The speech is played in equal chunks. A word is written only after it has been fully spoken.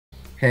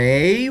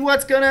Hey,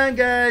 what's going on,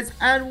 guys?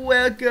 And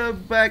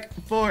welcome back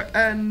for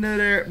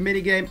another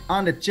minigame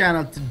on the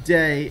channel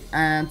today.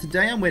 And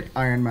today I'm with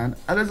IRONMAN.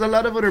 And there's a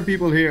lot of other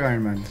people here,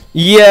 IRONMAN.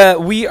 Yeah,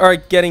 we are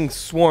getting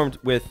swarmed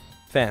with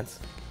fans.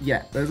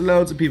 Yeah, there's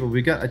loads of people.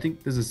 I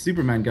think there's a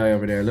Superman guy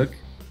over there, look.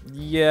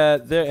 Yeah,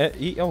 there.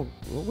 Oh,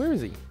 where is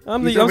he?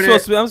 I'm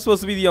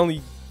supposed to be the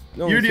only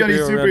You're the only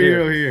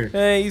superhero here.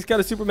 Hey, he's got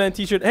a Superman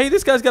t-shirt. Hey,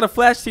 this guy's got a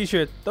Flash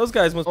t-shirt. Those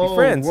guys must be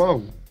friends.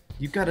 Whoa.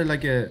 You got a little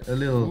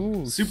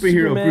superhero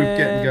Superman group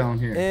getting going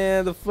here.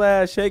 And the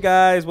Flash. Hey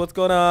guys, what's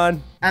going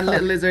on? And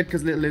Little Lizard,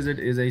 because Little Lizard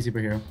is a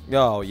superhero.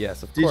 Oh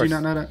yes, of course. Did you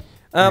not know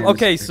that?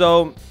 Okay,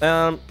 so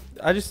I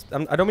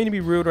don't mean to be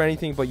rude or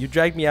anything, but you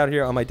dragged me out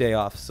here on my day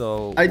off.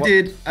 So I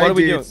did. What are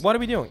we doing? What are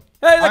we doing?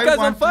 Hey, that guy's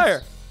on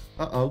fire.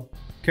 Uh-oh.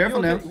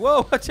 Careful now.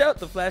 Whoa, watch out.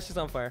 The Flash is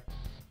on fire.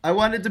 I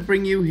wanted to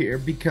bring you here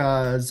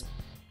because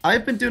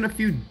I've been doing a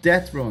few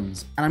death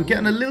runs, and I'm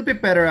getting a little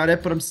bit better at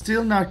it, but I'm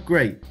still not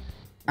great.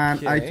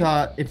 And I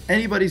thought if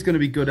anybody's going to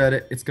be good at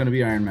it, it's going to be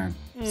IRONMAN.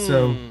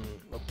 So,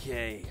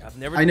 okay,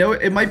 I know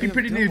it might be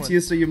pretty new to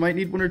you, so you might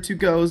need one or two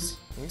goes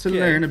to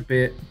learn a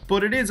bit.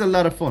 But it is a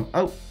lot of fun.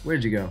 Oh,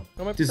 where'd you go?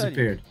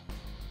 Disappeared.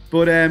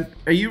 But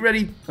are you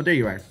ready? Oh, there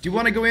you are. Do you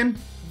want to go in?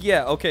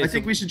 Yeah. Okay. I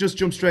think we should just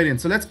jump straight in.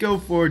 So let's go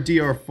for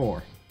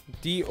DR4.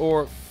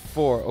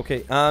 DR4.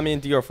 Okay, I'm in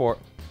DR4.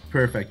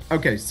 Perfect.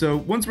 Okay, so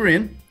once we're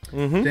in,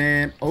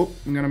 then I'm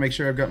gonna make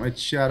sure I've got my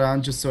chat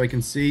on just so I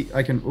can see.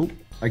 I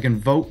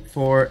can vote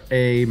for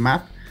a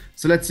map.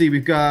 So let's see,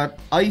 we've got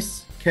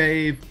Ice,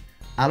 Cave,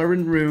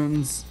 Alarin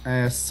Ruins,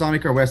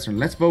 Sonic or Western.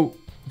 Let's vote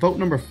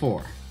number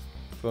 4.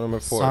 Vote number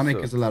 4.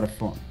 Sonic is a lot of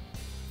fun.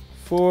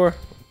 4.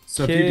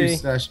 So if you do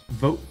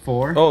 /vote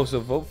 4. Oh, so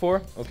vote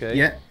 4? Okay.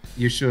 Yeah,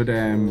 you should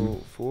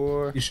vote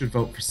 4. You should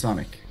vote for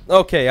Sonic.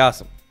 Okay,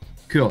 awesome.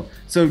 Cool.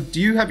 So do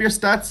you have your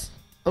stats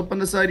up on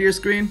the side of your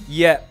screen?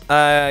 Yeah,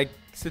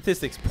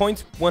 statistics,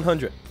 points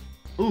 100.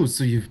 Ooh,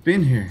 so you've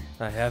been here.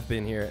 I have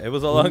been here. It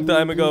was a long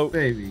time ago.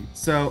 Baby.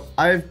 So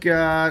I've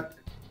got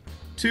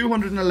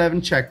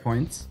 211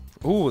 checkpoints.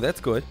 Ooh,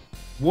 that's good.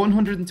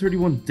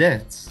 131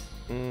 deaths.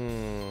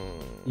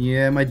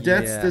 Yeah, my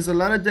deaths, there's a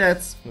lot of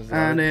deaths.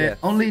 And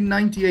only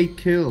 98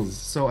 kills.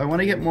 So I want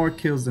to get more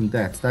kills than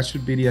deaths. That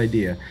should be the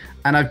idea.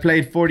 And I've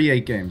played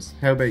 48 games.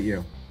 How about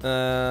you?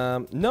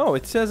 No,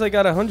 it says I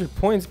got 100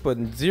 points, but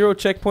 0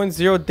 checkpoints,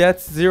 0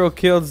 deaths, 0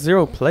 kills,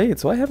 0 played.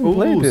 So I haven't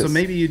played this. So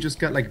maybe you just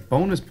got like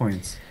bonus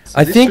points. So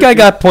I think I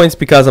got points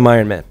because I'm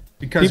IRONMAN.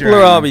 People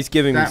are always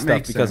giving me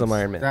stuff because I'm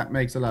IRONMAN. That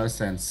makes a lot of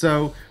sense.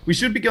 So we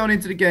should be going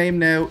into the game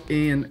now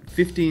in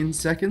 15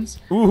 seconds.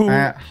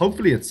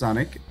 Hopefully it's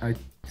Sonic. I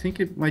think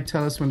it might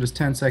tell us when there's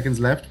 10 seconds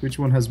left. Which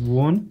one has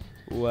won?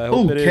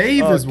 Oh,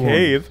 Cave has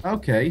won.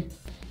 Okay.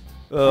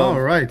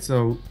 All right.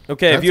 So.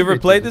 Okay. Have you ever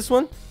played this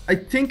one? I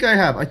think I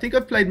have. I think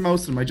I've played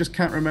most of them. I just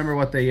can't remember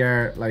what they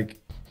are like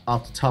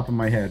off the top of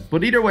my head.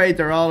 But either way,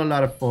 they're all a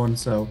lot of fun.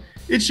 So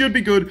it should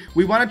be good.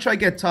 We want to try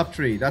get top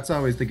 3. That's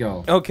always the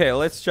goal. Okay,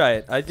 let's try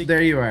it. I think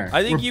there you are.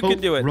 I think you can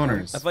do it.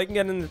 Runners. If I can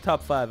get in the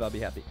top 5, I'll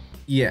be happy.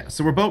 Yeah.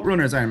 So we're both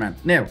runners, IRONMAN.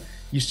 Now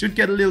you should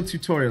get a little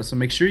tutorial. So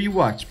make sure you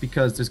watch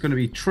because there's going to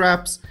be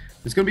traps.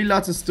 There's going to be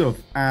lots of stuff,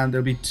 and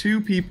there'll be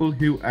 2 people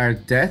who are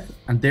death,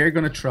 and they're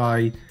going to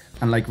try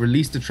and like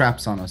release the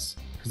traps on us.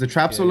 Because the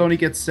traps will only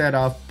get set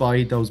off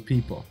by those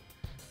people.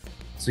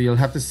 So you'll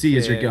have to see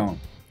as you're going.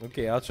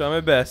 Okay, I'll try my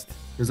best.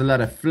 There's a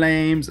lot of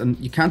flames, and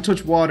you can't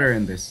touch water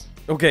in this.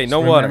 Okay, no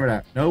water. Remember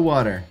that. No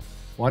water.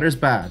 Water's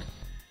bad.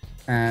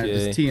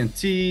 There's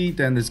TNT,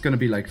 then there's going to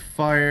be like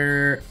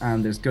fire,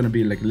 and there's going to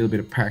be like a little bit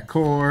of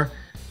parkour.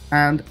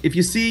 And if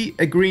you see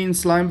a green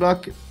slime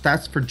block,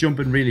 that's for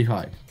jumping really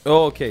high.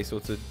 Oh, okay, so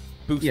it's a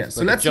boost. Yeah,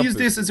 so let's use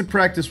this as a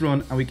practice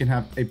run, and we can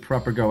have a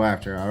proper go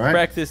after, all right?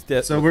 Practice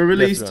death. So we're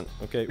released. Run.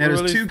 Okay. Now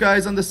there's 2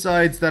 guys on the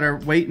sides that are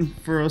waiting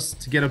for us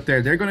to get up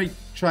there. They're going to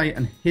try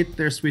and hit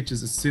their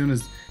switches as soon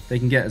as they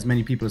can get as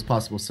many people as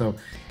possible. So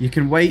you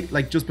can wait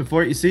like just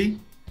before it. You see,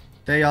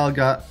 they're all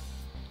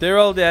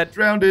dead.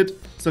 Drowned.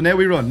 So now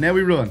we run. Now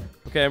we run.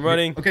 Okay, I'm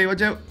running. Okay,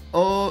 watch out.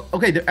 Oh,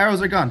 okay, the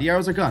arrows are gone. The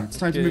arrows are gone. It's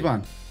time to move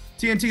on.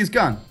 TNT is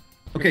gone.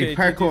 Okay,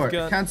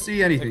 parkour. Can't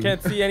see anything. I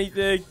can't see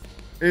anything.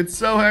 It's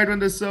so hard when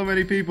there's so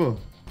many people.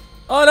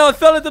 Oh no, it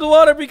fell into the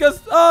water because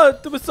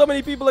there was so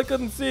many people I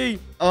couldn't see.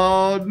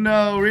 Oh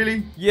no,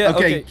 really? Yeah,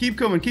 okay. Keep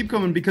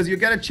coming because you'll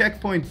get a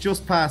checkpoint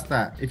just past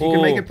that. If you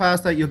can make it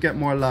past that, you'll get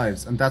more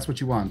lives, and that's what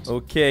you want.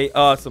 Okay,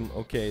 awesome.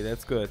 Okay,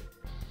 that's good.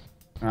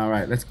 All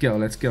right, let's go.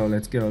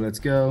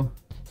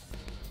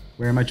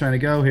 Where am I trying to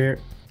go here?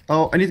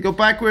 Oh, I need to go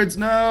backwards.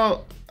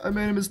 No, I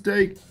made a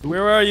mistake.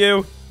 Where are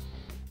you?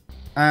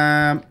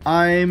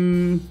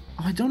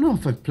 I don't know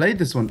if I've played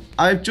this one.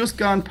 I've just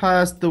gone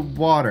past the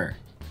water.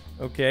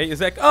 Okay, is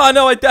that... Oh,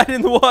 no, I died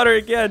in the water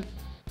again.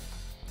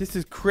 This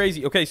is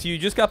crazy. Okay, so you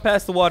just got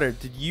past the water.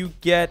 Did you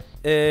get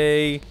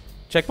a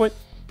checkpoint?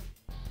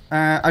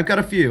 I've got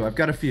a few,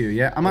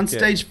 yeah. I'm on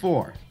stage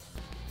 4.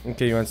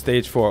 Okay, you're on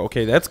stage 4.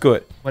 Okay, that's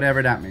good.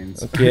 Whatever that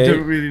means. Okay. I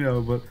don't really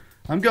know, but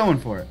I'm going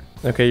for it.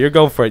 Okay, you're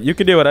going for it. You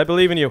can do it. I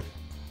believe in you.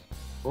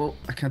 Oh,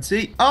 I can't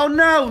see. Oh,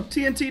 no!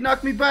 TNT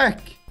knocked me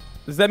back.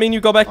 Does that mean you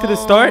go back to the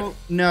start?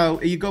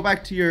 No, you go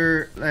back to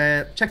your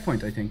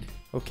checkpoint, I think.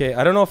 Okay,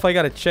 I don't know if I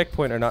got a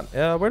checkpoint or not.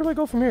 Where do I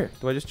go from here?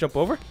 Do I just jump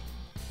over?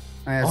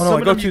 Oh no,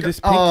 I go to this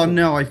pink Oh thing.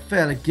 no, I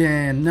fell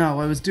again. No,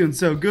 I was doing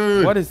so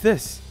good. What is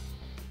this?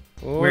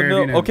 Oh, Where no.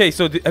 have you now? Okay,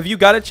 so have you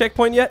got a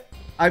checkpoint yet?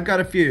 I've got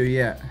a few,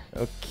 yeah.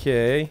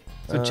 Okay.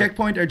 So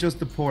checkpoint are just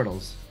the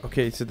portals.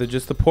 Okay, so they're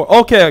just the port.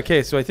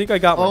 Okay, so I think I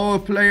got one. Oh, a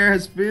player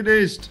has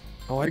finished.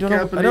 Oh, I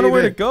don't know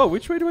where to go.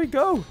 Which way do I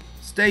go?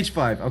 Stage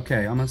 5.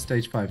 Okay, I'm on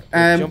stage 5.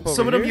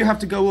 Some of them you have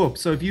to go up.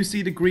 So if you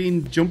see the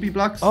green jumpy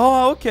blocks,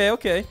 Oh,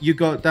 okay. you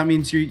go. That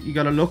means you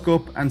got to look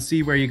up and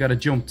see where you got to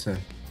jump to.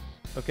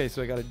 Okay,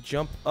 so I gotta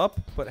jump up,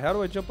 but how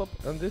do I jump up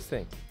on this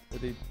thing?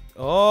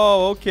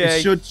 Oh, okay.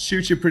 It should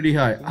shoot you pretty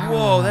high.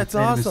 Whoa, that's made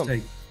a awesome.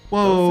 mistake.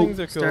 Whoa, Those things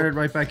are cool. started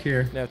right back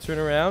here. Now turn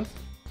around.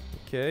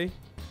 Okay.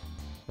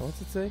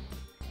 What's it say?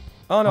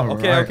 Oh no. All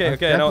Okay.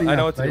 right. I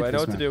know what to do. I know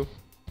what to do.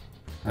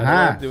 I know what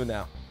I'm doing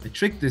now. I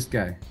tricked this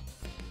guy.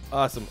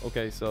 Awesome.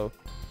 Okay, so.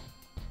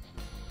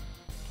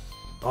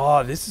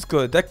 Oh, this is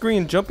good. That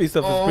green jumpy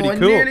stuff is pretty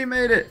cool. I nearly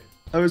made it.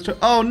 I was trying.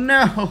 Oh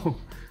no,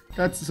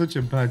 that's such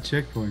a bad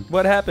checkpoint.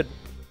 What happened?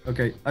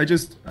 Okay, I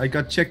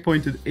got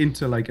checkpointed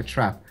into like a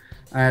trap.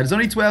 There's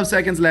only 12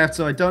 seconds left,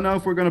 so I don't know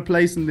if we're gonna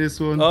place in this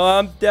one. Oh,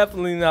 I'm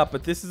definitely not,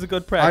 but this is a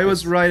good practice. I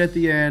was right at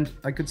the end.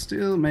 I could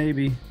still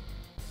maybe.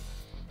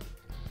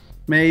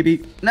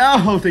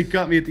 No, they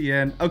got me at the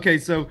end. Okay,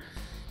 so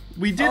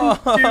we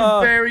didn't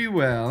do very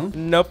well.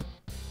 Nope.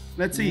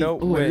 Let's see. No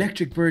oh, way.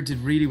 Electric Bird did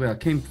really well.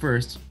 Came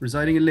first,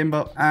 residing in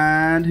limbo.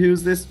 And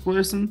who's this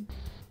person?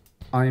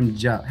 I'm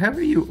Ja. How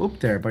are you up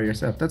there by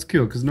yourself? That's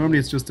cool, because normally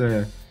it's just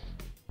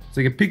it's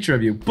like a picture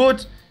of you.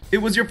 But it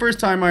was your first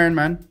time, Iron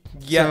Man.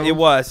 Yeah, so it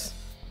was.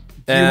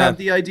 Do you have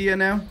the idea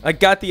now? I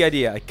got the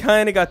idea. I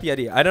kind of got the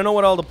idea. I don't know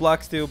what all the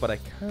blocks do, but I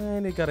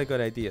kind of got a good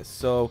idea.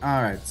 So,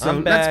 all right. So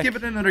I'm let's back. give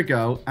it another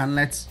go, and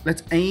let's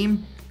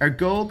aim. Our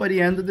goal by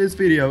the end of this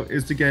video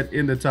is to get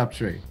in the top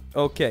 3.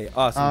 Okay,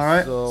 awesome. All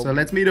right. So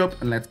let's meet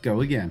up and let's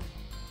go again.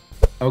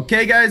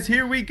 Okay, guys,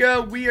 here we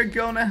go. We are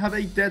gonna have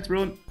a death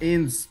run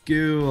in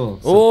school.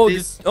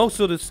 So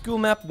so the school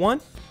map won?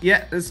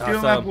 Yeah, the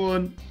school map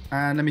won.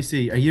 And let me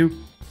see. Are you?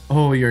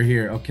 Oh, you're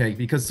here. Okay,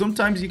 because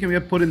sometimes you can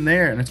get put in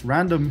there, and it's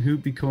random who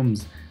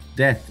becomes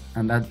death,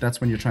 and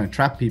that's when you're trying to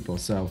trap people.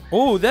 So.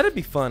 Oh, that'd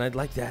be fun. I'd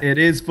like that. It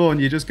is fun.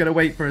 You just gotta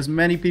wait for as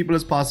many people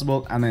as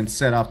possible, and then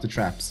set off the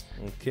traps.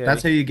 Okay.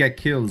 That's how you get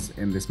kills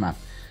in this map.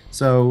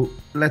 So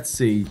let's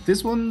see.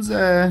 This one's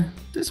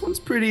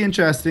pretty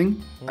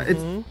interesting.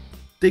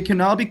 They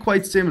can all be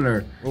quite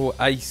similar. Oh,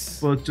 ice.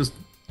 But just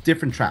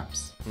different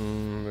traps.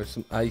 There's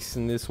some ice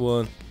in this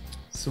one.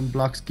 Some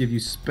blocks give you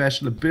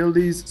special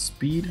abilities,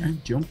 speed,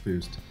 and jump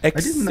boost. I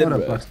didn't know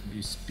that blocks give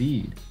you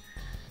speed.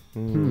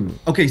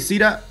 Okay, see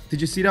that?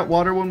 Did you see that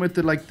water one with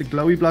the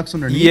glowy blocks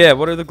underneath? Yeah,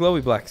 what are the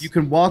glowy blocks? You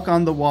can walk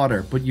on the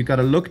water, but you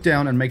gotta look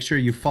down and make sure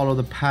you follow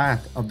the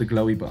path of the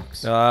glowy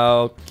blocks.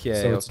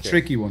 Okay. So it's a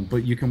tricky one,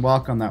 but you can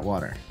walk on that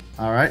water.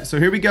 All right, so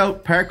here we go.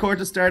 Parkour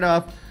to start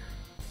off.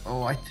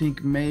 Oh, I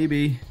think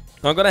maybe.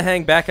 I'm gonna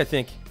hang back, I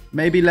think.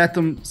 Maybe let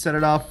them set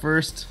it off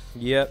first.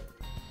 Yep.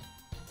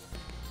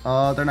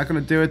 Oh, they're not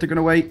gonna do it. They're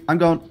gonna wait. I'm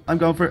going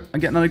for it. I'm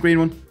getting on a green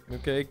one.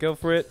 Okay, go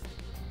for it.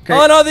 Okay.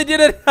 Oh no, they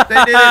did it!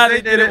 They did it.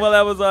 They did it while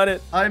I was on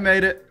it. I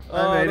made it.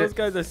 Those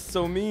guys are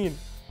so mean.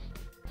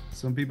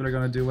 Some people are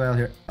gonna do well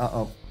here.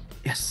 Uh-oh.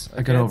 Yes,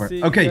 I got over.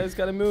 See, Okay. You guys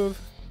gotta move.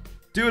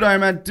 Do it,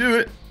 Iron Man. Do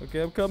it.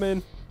 Okay, I'm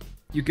coming.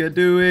 You can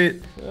do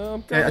it. I'm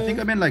coming. Okay, I think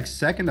I'm in like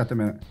second at the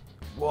minute.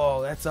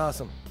 Whoa, that's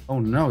awesome. Oh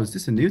no, is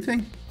this a new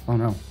thing? Oh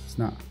no, it's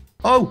not.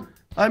 Oh,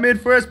 I'm in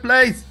first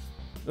place.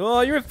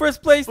 Oh, you're in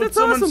first place. That's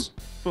awesome.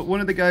 But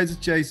one of the guys is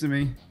chasing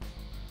me.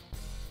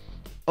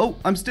 Oh,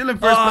 I'm still in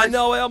first place. Oh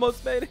no, I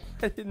almost made it.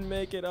 I didn't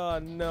make it. Oh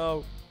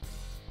no.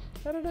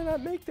 How did I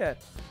not make that?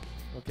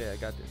 Okay, I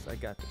got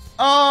this.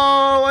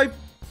 Oh,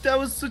 that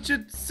was such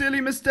a silly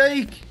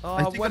mistake. Oh,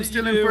 I think I'm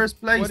still in first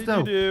place though.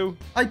 What did you do?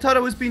 I thought I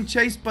was being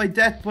chased by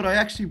death, but I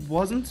actually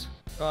wasn't.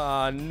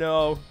 Oh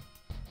no. Okay.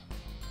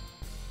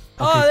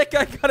 Oh, that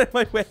guy got in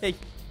my way.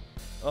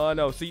 Oh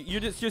no. So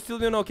you're still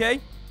doing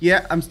okay?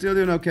 Yeah, I'm still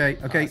doing okay.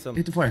 Okay, awesome.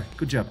 Hit the fire.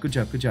 Good job.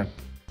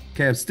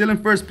 Okay, I'm still in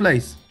first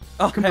place.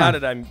 Oh, how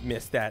did I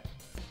miss that?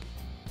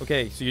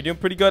 Okay, so you're doing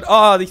pretty good.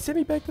 Oh, they sent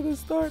me back to the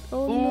start.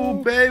 Oh,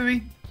 no.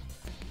 Baby.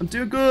 I'm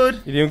doing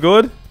good. You doing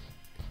good?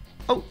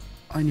 Oh,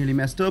 I nearly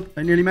messed up.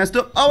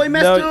 Oh, I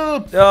messed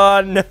up.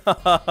 Oh, no.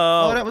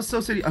 Oh, that was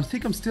so silly. I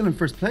think I'm still in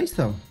first place,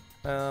 though.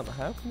 How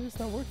come it's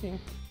not working?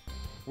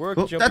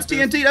 Oh, that's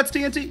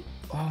TNT.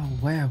 Oh,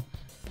 wow.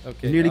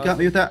 Okay. You nearly got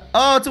me with that.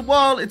 Oh, it's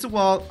a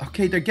wall.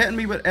 Okay, they're getting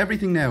me with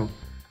everything now.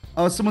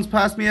 Oh, someone's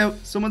passed me out.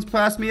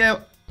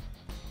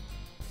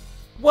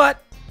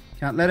 What?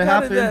 Can't let it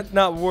happen. How did that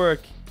not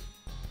work?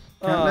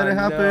 Can't let it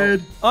happen.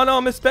 No. Oh, no,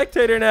 I'm a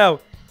spectator now.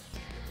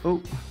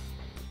 Oh.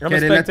 I'm a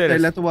spectator. They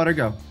let the water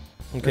go.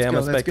 Okay, I'm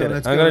a spectator.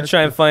 I'm going to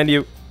try and find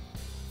you.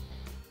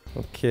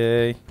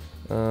 Okay.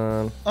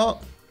 Oh.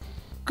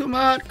 Come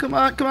on.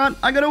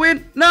 I'm going to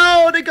win.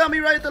 No, they got me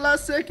right at the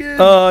last second.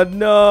 Oh,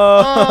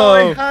 no. Oh,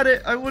 I had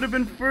it. I would have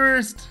been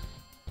first.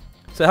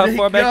 So how They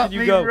far back got did you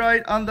me go?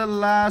 right on the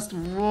last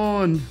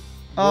one.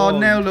 Oh, Whoa.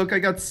 now look, I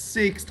got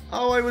 6th.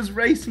 Oh, I was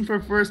racing for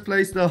first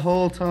place the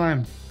whole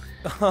time.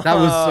 That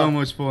was so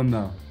much fun,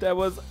 though. That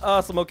was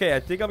awesome. Okay, I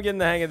think I'm getting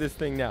the hang of this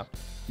thing now.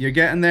 You're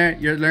getting there.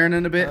 You're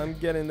learning a bit. I'm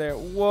getting there.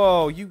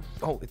 Whoa,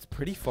 oh, it's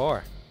pretty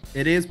far.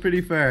 It is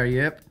pretty far,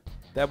 yep.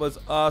 That was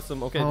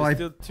awesome. Okay, Oh, there's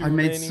still 2 I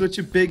made remaining. such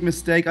a big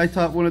mistake. I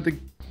thought one of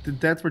the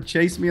deaths were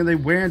chasing me, and they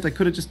weren't. I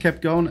could have just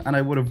kept going, and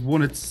I would have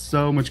won it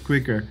so much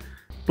quicker.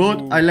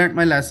 But Ooh. I learned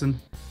my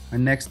lesson,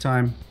 and next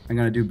time I'm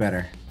gonna do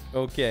better.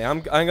 Okay,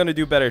 I'm gonna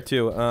do better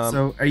too.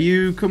 So, are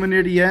you coming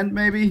near the end,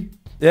 maybe?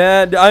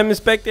 Yeah, I'm a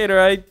spectator.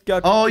 I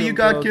got. Oh, you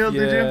got killed,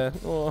 yeah.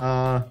 did you?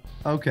 Oh.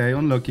 Okay,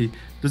 unlucky.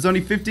 There's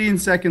only 15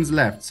 seconds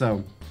left,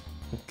 so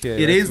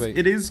Okay.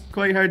 it is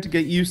quite hard to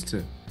get used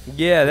to.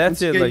 Yeah, that's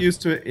Once you it. get Like,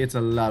 used to it, it's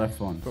a lot of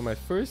fun. for my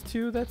first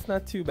 2, that's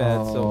not too bad.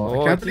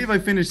 I can't believe I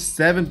finished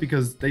 7th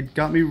because they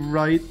got me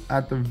right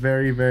at the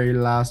very, very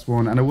last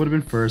one, and I would have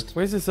been first.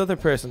 Where's this other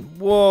person?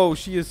 Whoa,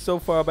 she is so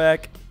far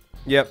back.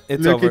 Yep,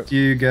 it's Look over. at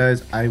you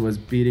guys. I was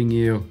beating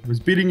you. I was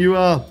beating you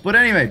all. But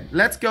anyway,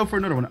 let's go for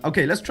another one.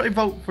 Okay, let's try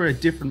vote for a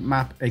different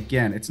map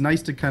again. It's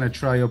nice to kind of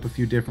try up a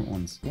few different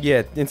ones.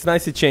 Yeah, it's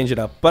nice to change it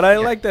up. But I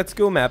like that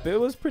school map. It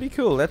was pretty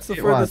cool. That's the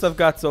furthest I've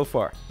got so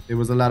far. It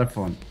was a lot of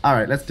fun. All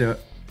right, let's do it.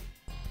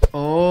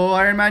 Oh,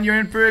 Iron Man, you're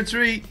in for a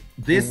treat.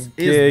 This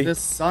is the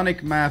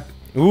Sonic map.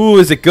 Ooh,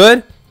 is it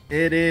good?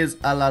 It is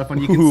a lot of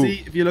fun. You can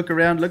see, if you look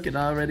around, look, it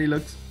already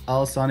looks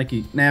all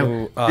Sonic-y.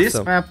 Now, this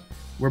map,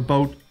 we're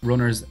both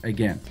runners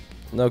again.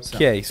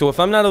 Okay, so if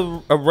I'm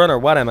not a runner,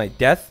 what am I?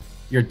 Death?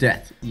 You're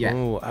Death, yeah.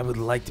 Oh, I would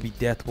like to be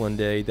Death one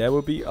day. That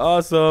would be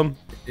awesome.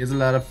 It is a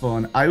lot of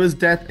fun. I was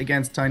Death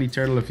against Tiny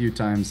Turtle a few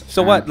times.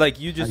 So what? Like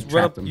you just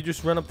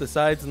run up the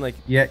sides and like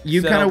yeah,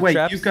 you kind of wait.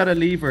 Traps? You've got a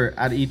lever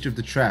at each of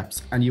the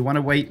traps, and you want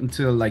to wait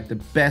until like the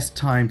best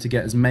time to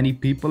get as many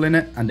people in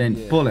it, and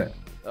then pull it.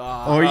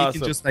 Or you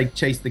can just like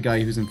chase the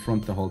guy who's in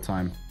front the whole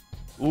time.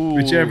 Ooh.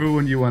 Whichever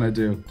one you want to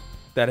do.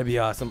 That'd be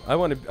awesome. I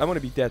want to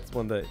be Death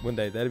one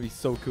day. That'd be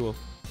so cool.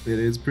 It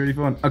is pretty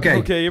fun. Okay.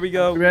 Okay, here we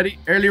go. You ready?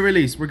 Early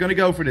release. We're gonna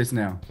go for this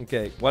now.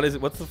 Okay. What is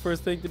it? What's the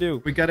first thing to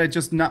do? We gotta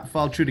just not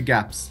fall through the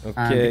gaps.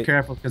 Okay. And be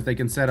careful because they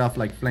can set off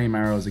like flame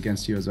arrows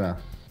against you as well.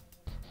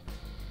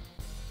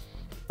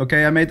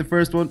 Okay, I made the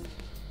first one.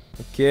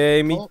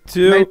 Okay, me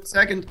too. Made the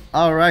second.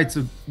 All right,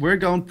 so we're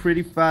going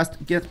pretty fast.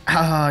 You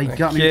got me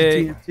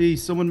with the TNT.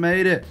 Someone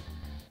made it.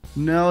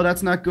 No,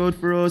 that's not good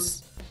for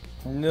us.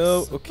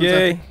 No.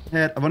 Okay.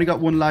 I've only got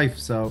 1 life,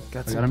 so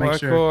Got I some gotta make parkour.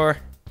 sure.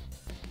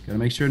 Gotta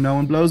make sure no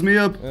one blows me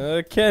up.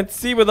 I can't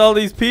see with all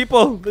these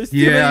people. There's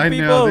too many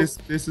people. I know.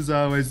 This is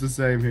always the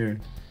same here.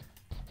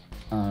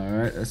 All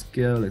right, let's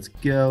go. Let's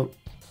go.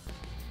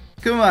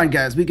 Come on,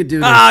 guys. We can do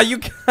this. Ah, you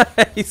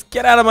guys,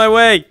 get out of my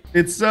way.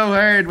 It's so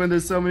hard when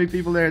there's so many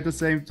people there at the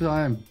same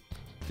time.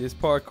 This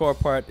parkour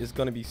part is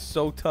going to be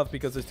so tough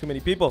because there's too many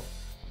people.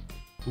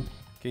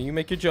 Can you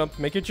make your jump?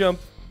 Make your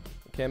jump.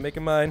 Okay, I'm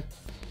making mine.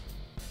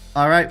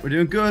 All right, we're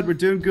doing good. We're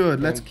doing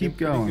good. Let's keep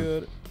going.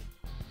 Good.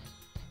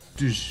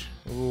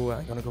 Ooh,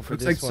 I'm gonna go for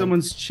Looks this like one.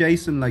 someone's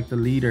chasing like the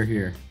leader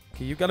here.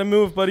 Okay, you gotta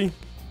move, buddy.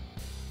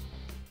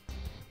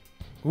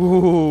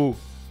 Ooh,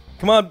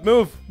 come on,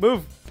 move.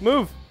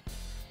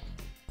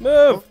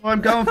 Oh,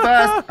 I'm going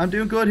fast. I'm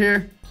doing good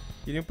here.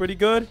 You doing pretty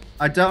good?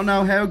 I don't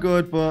know how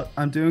good, but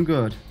I'm doing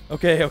good.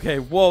 Okay.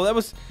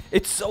 Whoa,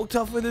 it's so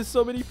tough when there's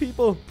so many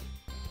people.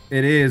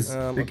 It is.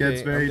 It It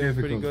gets very difficult.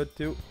 Pretty good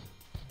too.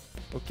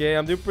 Okay,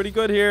 I'm doing pretty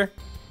good here.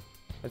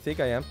 I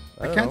think I am.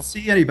 I can't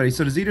see anybody,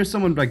 so there's either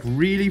someone like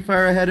really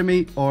far ahead of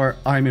me or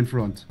I'm in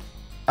front.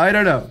 I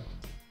don't know.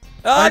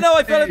 Oh no,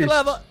 I fell into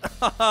lava.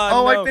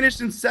 Oh, I finished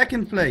in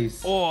 2nd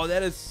place. Oh,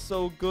 that is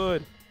so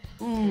good.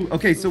 Ooh,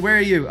 okay, so where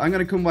are you? I'm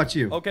gonna come watch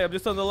you. Okay, I'm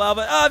just on the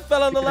lava. Ah, I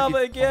fell on the lava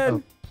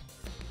again.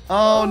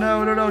 Oh,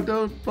 no,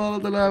 don't fall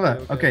in the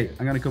lava. Okay,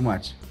 I'm gonna come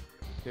watch.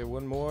 Okay,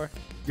 one more.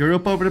 You're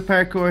up over the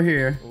parkour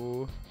here.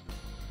 Ooh.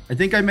 I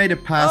think I made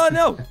it past. Oh,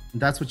 no.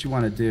 That's what you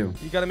want to do.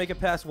 You gotta make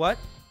it past what?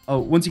 Oh,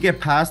 once you get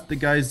past the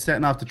guys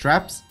setting off the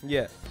traps,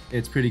 yeah,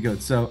 it's pretty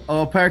good. So,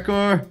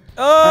 parkour.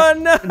 Oh,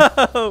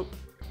 no.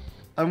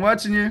 I'm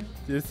watching you.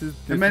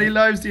 How many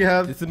lives do you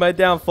have? This is my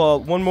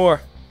downfall. One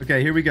more.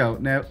 Okay, here we go.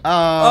 Now,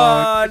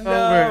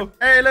 no. Over.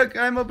 Hey, look,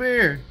 I'm up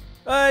here.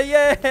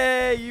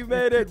 Yay, you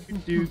made it.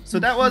 So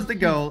that was the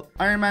goal.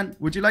 Iron Man,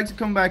 would you like to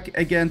come back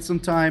again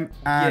sometime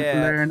and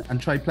learn and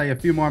try play a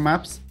few more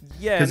maps?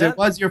 Yeah, because it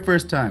was your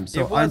first time,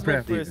 so I'm proud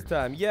of you. It was my first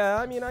time. Yeah,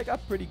 I mean, I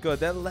got pretty good.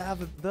 That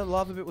lava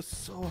bit was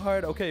so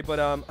hard. Okay, but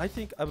I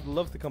think I would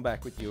love to come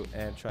back with you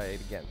and try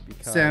it again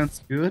because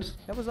sounds good.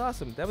 That was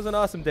awesome. That was an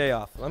awesome day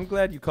off. I'm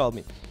glad you called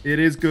me. It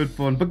is good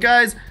fun. But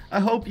guys,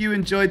 I hope you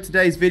enjoyed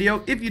today's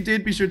video. If you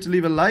did, be sure to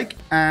leave a like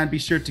and be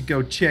sure to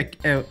go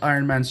check out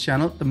Iron Man's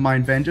channel, the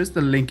MineVengers.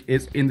 The link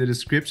is in the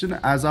description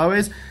as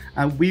always,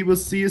 and we will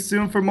see you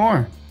soon for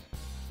more.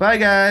 Bye,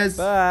 guys.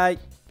 Bye.